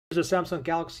Here's a Samsung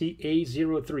Galaxy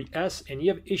A03s, and you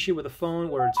have an issue with a phone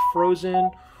where it's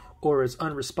frozen or it's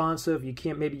unresponsive.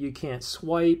 Maybe you can't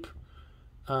swipe.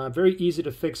 Very easy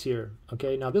to fix here.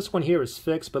 Okay, now this one here is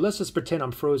fixed, but let's just pretend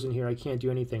I'm frozen here. I can't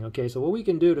do anything. Okay, so what we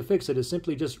can do to fix it is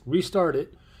simply just restart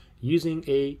it using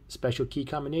a special key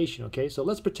combination. Okay, so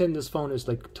let's pretend this phone is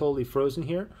like totally frozen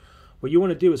here. What you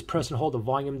want to do is press and hold the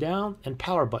volume down and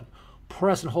power button.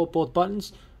 Press and hold both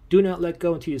buttons. Do not let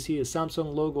go until you see a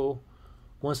Samsung logo.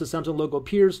 Once the Samsung logo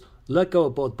appears, let go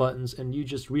of both buttons and you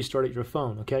just restarted your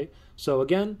phone. Okay, so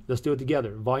again, let's do it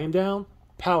together. Volume down,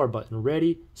 power button,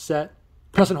 ready, set,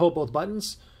 press and hold both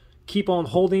buttons. Keep on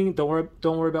holding. Don't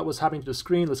worry about what's happening to the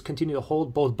screen. Let's continue to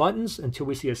hold both buttons until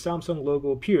we see a Samsung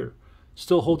logo appear.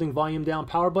 Still holding volume down,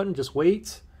 power button. Just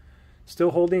wait.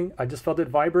 Still holding. I just felt it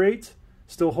vibrate.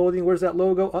 Still holding. Where's that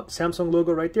logo? Up, Samsung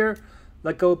logo right there.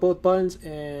 Let go of both buttons,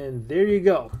 and there you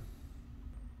go.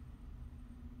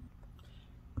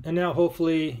 And now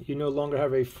hopefully you no longer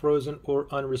have a frozen or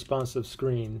unresponsive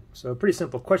screen. So pretty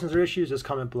simple. Questions or issues, just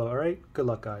comment below. All right. Good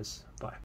luck, guys. Bye.